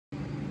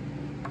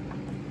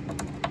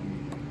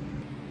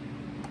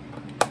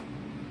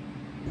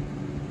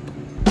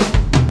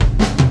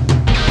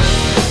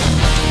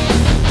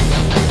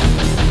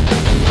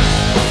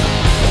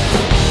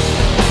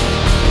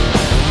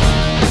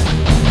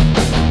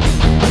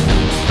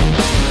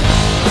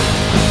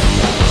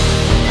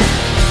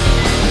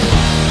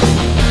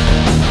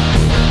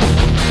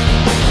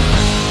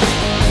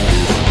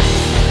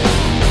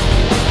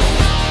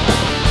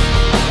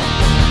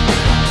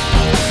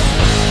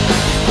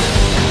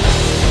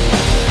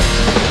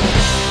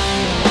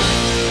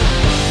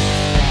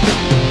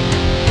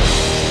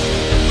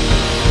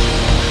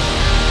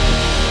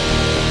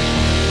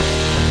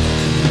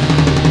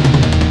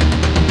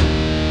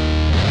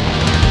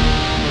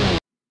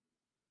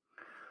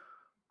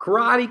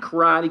Karate,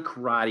 karate,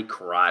 karate,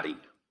 karate.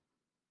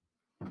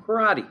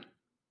 Karate.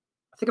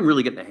 I think I'm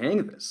really getting the hang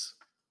of this.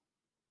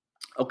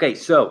 Okay,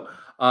 so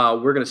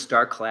we're going to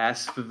start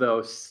class for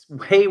those.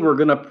 We're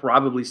going to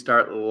probably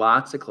start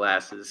lots of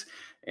classes,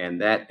 and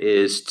that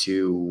is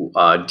to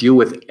deal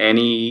with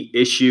any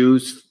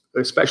issues,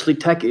 especially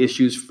tech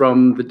issues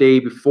from the day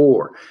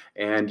before.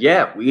 And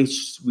yeah, we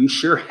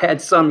sure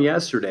had some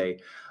yesterday.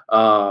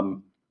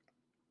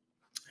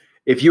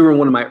 If you were in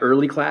one of my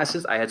early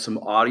classes, I had some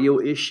audio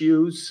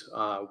issues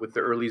with the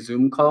early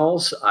Zoom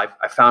calls.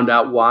 I found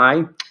out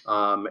why,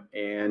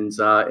 and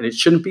it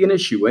shouldn't be an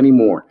issue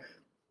anymore.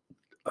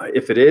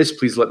 If it is,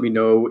 please let me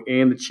know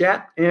in the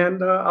chat,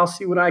 and I'll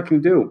see what I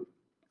can do.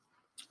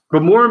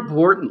 But more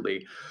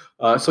importantly,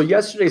 so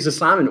yesterday's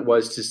assignment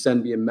was to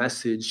send me a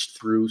message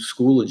through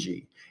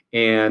Schoology,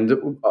 and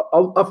there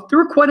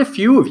were quite a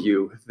few of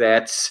you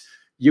that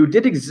you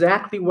did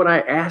exactly what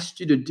I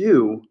asked you to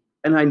do,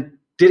 and I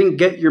didn't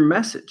get your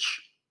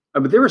message.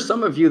 But there were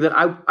some of you that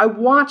I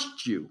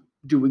watched you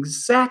do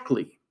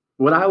exactly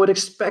what I would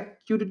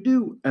expect you to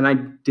do, and I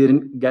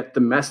didn't get the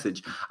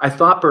message. I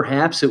thought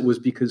perhaps it was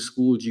because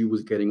Schoology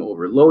was getting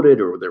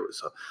overloaded, or there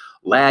was a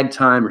lag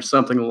time or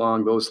something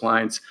along those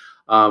lines.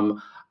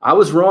 I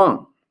was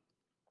wrong.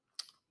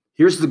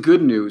 Here's the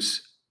good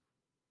news.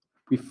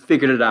 We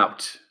figured it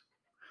out.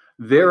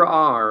 There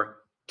are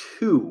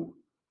 2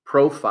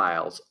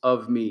 profiles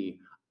of me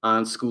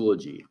on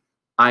Schoology.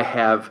 I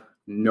have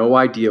no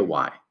idea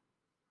why,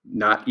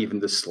 not even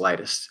the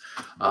slightest.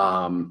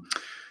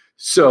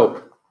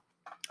 So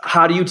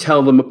how do you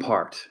tell them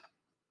apart?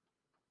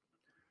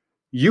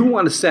 You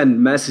want to send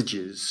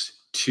messages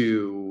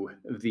to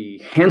the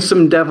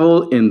handsome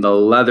devil in the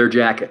leather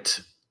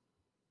jacket.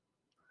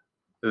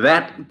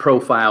 That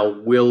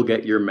profile will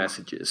get your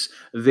messages.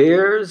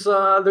 There's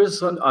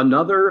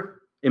another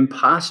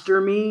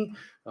imposter me.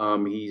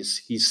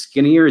 He's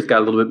skinnier. He's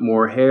got a little bit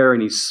more hair,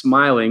 and he's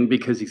smiling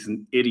because he's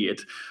an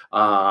idiot.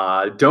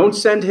 Don't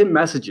send him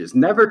messages.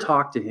 Never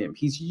talk to him.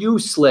 He's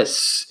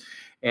useless,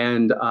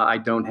 and I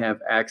don't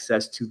have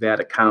access to that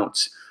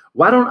account.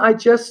 Why don't I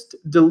just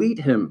delete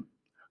him?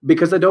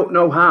 Because I don't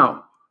know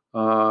how.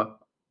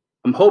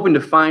 I'm hoping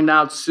to find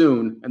out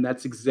soon, and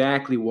that's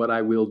exactly what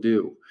I will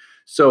do.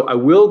 So I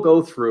will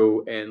go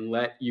through and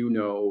let you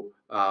know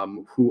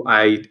who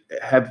I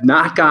have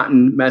not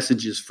gotten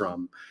messages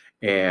from.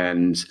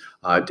 And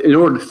in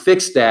order to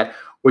fix that,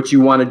 what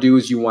you want to do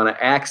is you want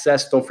to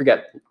access, don't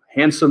forget,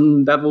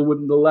 handsome devil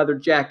with the leather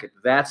jacket.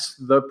 That's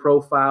the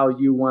profile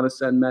you want to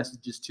send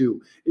messages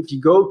to. If you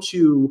go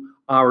to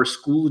our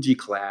Schoology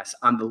class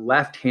on the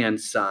left-hand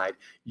side,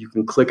 you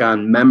can click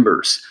on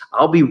members.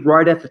 I'll be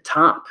right at the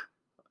top,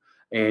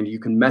 and you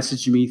can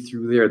message me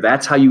through there.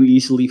 That's how you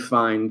easily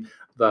find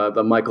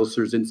the Michael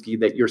Szerszynski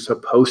that you're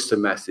supposed to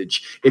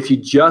message. If you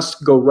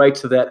just go right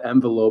to that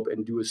envelope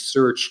and do a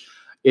search,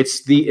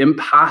 it's the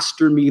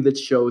imposter me that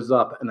shows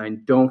up, and I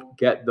don't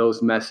get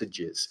those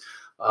messages.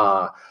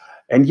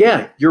 And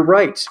yeah, you're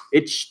right.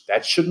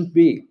 That shouldn't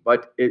be,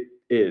 but it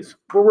is.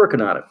 We're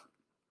working on it.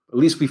 At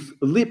least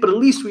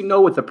we know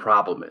what the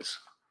problem is.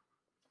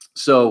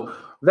 So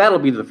that'll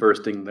be the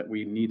first thing that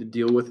we need to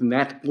deal with, and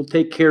that will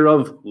take care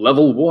of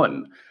level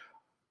 1.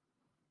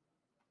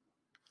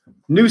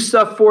 New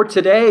stuff for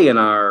today in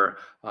our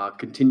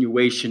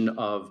continuation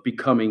of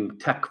becoming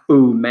tech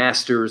foo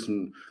masters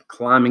and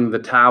climbing the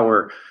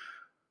tower.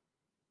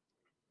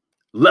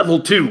 Level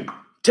 2,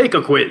 take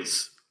a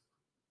quiz.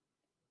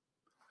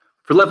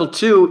 For level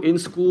 2 in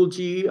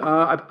Schoology,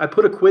 I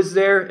put a quiz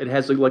there. It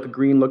has like a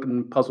green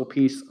looking puzzle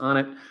piece on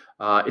it.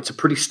 It's a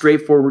pretty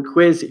straightforward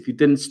quiz. If you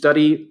didn't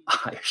study,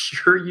 I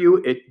assure you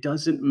it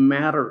doesn't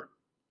matter.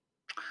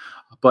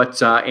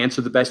 But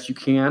answer the best you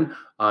can.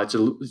 It's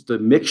a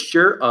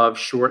mixture of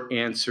short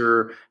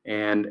answer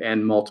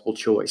and multiple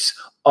choice.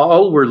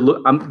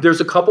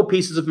 There's a couple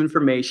pieces of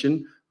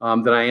information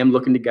that I am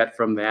looking to get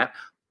from that.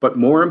 But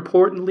more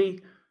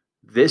importantly,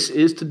 this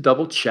is to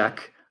double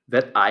check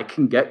that I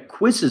can get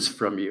quizzes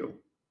from you.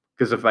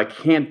 Because if I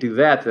can't do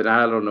that, then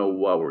I don't know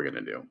what we're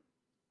going to do.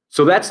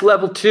 So that's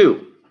level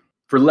 2.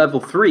 For level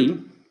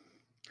 3,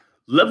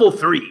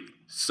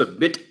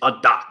 submit a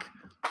doc.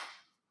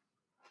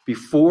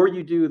 Before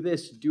you do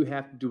this, you do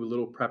have to do a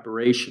little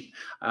preparation.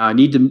 I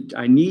need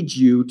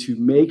you to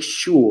make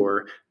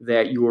sure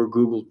that your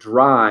Google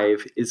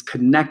Drive is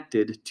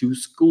connected to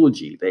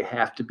Schoology. They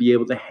have to be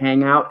able to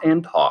hang out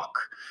and talk.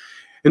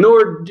 In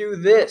order to do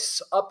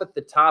this, up at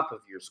the top of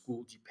your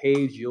Schoology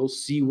page, you'll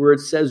see where it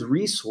says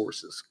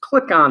resources.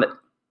 Click on it.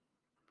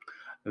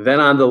 Then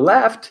on the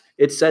left,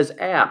 it says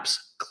apps.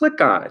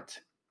 Click on it.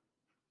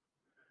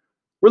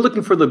 We're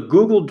looking for the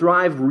Google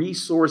Drive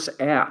resource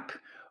app.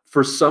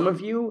 For some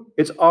of you,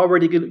 it's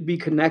already going to be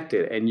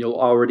connected, and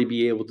you'll already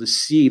be able to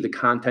see the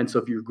contents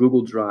of your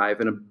Google Drive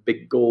in a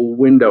big gold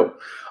window.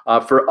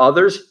 For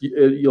others,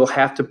 you'll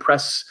have to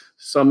press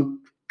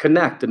some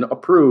connect and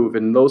approve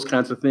and those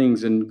kinds of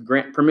things and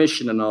grant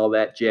permission and all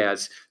that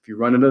jazz. If you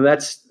run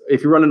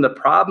into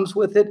problems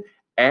with it,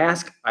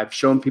 ask. I've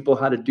shown people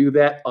how to do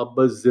that a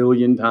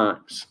bazillion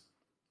times.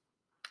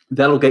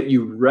 That'll get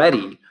you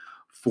ready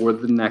for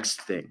the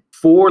next thing.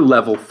 For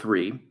level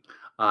 3,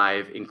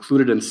 I've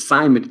included an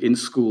assignment in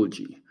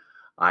Schoology.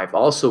 I've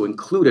also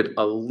included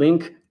a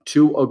link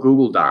to a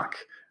Google Doc.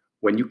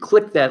 When you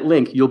click that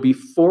link, you'll be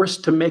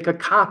forced to make a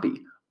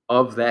copy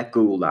of that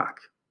Google Doc.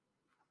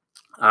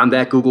 On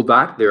that Google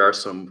Doc, there are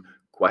some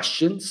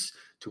questions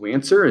to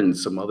answer and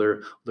some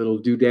other little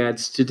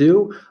doodads to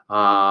do.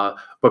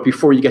 But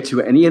before you get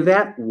to any of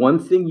that, one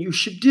thing you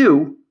should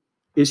do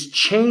is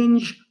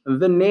change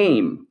the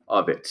name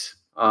of it.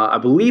 I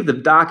believe the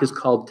doc is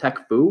called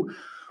TechFoo,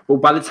 but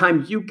by the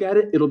time you get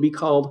it, it'll be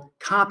called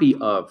Copy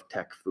of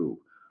TechFoo.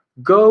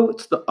 Go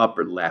to the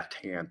upper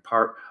left-hand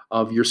part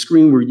of your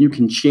screen where you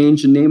can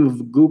change the name of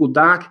a Google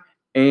Doc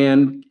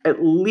and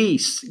at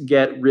least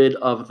get rid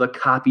of the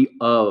copy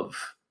of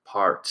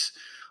part.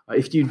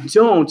 If you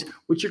don't,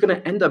 what you're going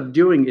to end up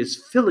doing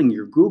is filling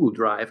your Google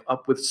Drive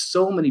up with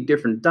so many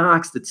different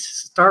docs that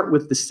start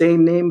with the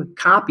same name,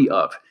 copy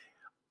of.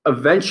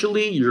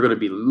 Eventually, you're going to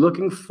be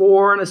looking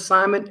for an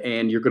assignment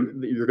and you're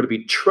going to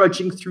be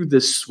trudging through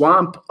this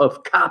swamp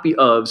of copy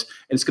ofs,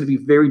 and it's going to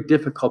be very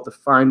difficult to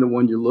find the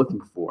one you're looking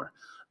for.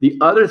 The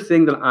other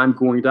thing that I'm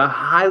going to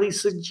highly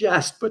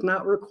suggest, but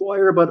not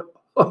require, but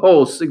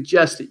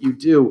suggest that you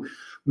do,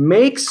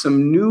 make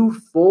some new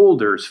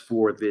folders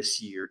for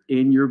this year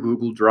in your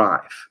Google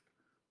Drive.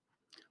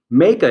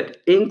 Make an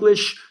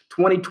English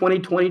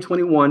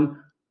 2020-2021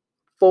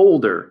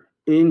 folder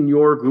in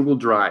your Google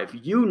Drive.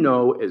 You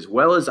know as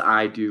well as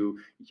I do,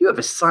 you have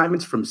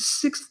assignments from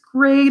 6th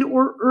grade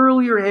or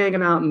earlier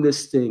hanging out in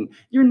this thing.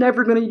 You're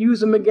never going to use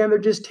them again. They're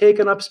just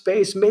taking up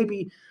space.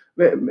 Maybe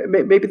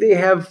they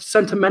have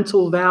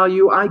sentimental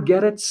value. I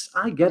get it.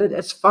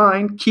 That's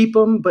fine. Keep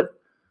them, but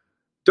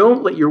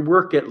don't let your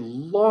work get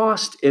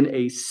lost in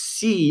a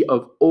sea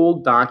of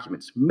old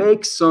documents.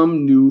 Make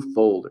some new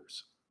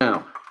folders.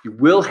 Now, you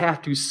will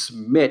have to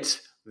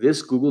submit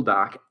this Google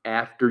Doc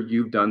after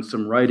you've done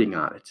some writing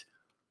on it.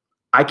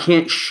 I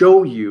can't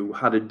show you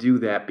how to do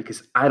that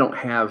because I don't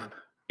have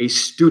a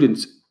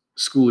student's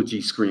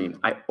Schoology screen.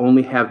 I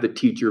only have the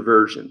teacher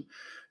version.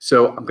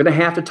 So I'm going to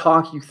have to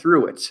talk you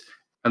through it.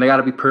 And I got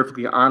to be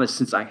perfectly honest,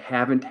 since I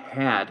haven't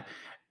had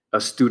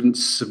a student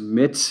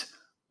submit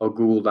a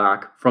Google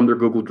Doc from their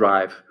Google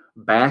Drive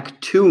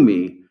back to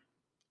me,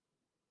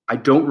 I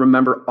don't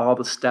remember all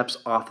the steps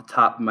off the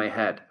top of my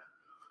head.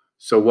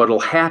 So what'll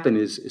happen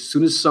is as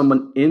soon as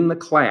someone in the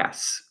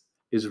class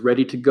is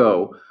ready to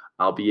go,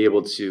 I'll be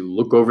able to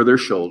look over their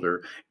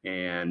shoulder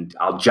and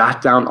I'll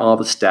jot down all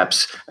the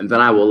steps, and then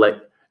I will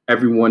let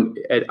everyone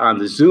on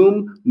the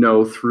Zoom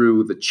know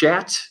through the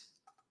chat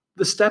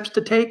the steps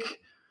to take,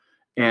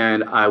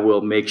 and I will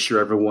make sure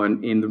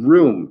everyone in the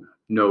room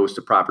knows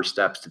the proper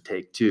steps to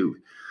take too.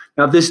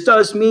 Now, this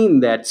does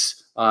mean that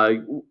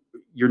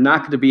you're not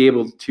going to be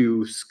able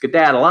to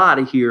skedaddle out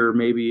of here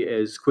maybe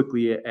as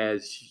quickly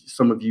as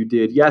some of you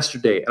did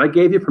yesterday. And I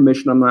gave you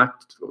permission. I'm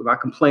not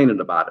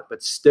complaining about it,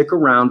 but stick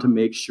around to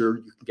make sure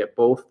you can get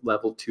both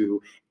level 2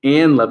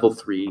 and level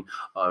 3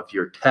 of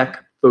your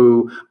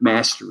TechFoo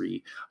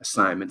Mastery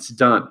assignments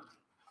done.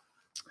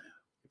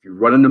 If you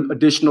run into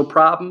additional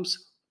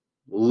problems,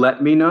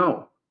 let me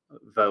know.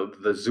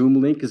 The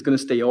Zoom link is going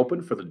to stay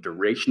open for the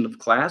duration of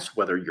class,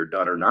 whether you're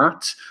done or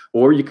not.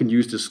 Or you can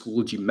use the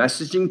Schoology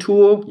messaging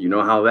tool. You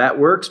know how that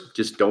works.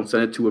 Just don't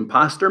send it to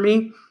Imposter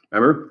Me.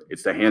 Remember,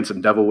 it's the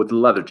handsome devil with the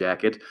leather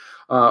jacket.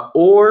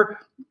 Or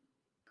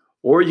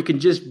you can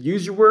just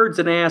use your words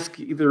and ask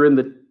either in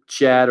the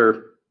chat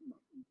or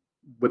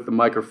with the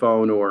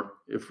microphone, or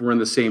if we're in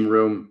the same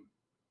room,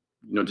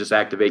 just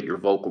activate your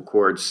vocal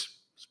cords.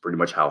 It's pretty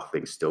much how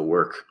things still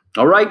work.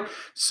 All right.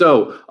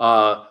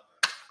 So,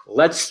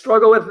 let's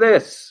struggle with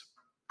this.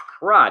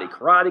 Karate,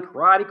 karate,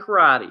 karate,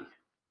 karate.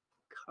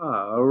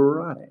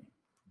 Karate.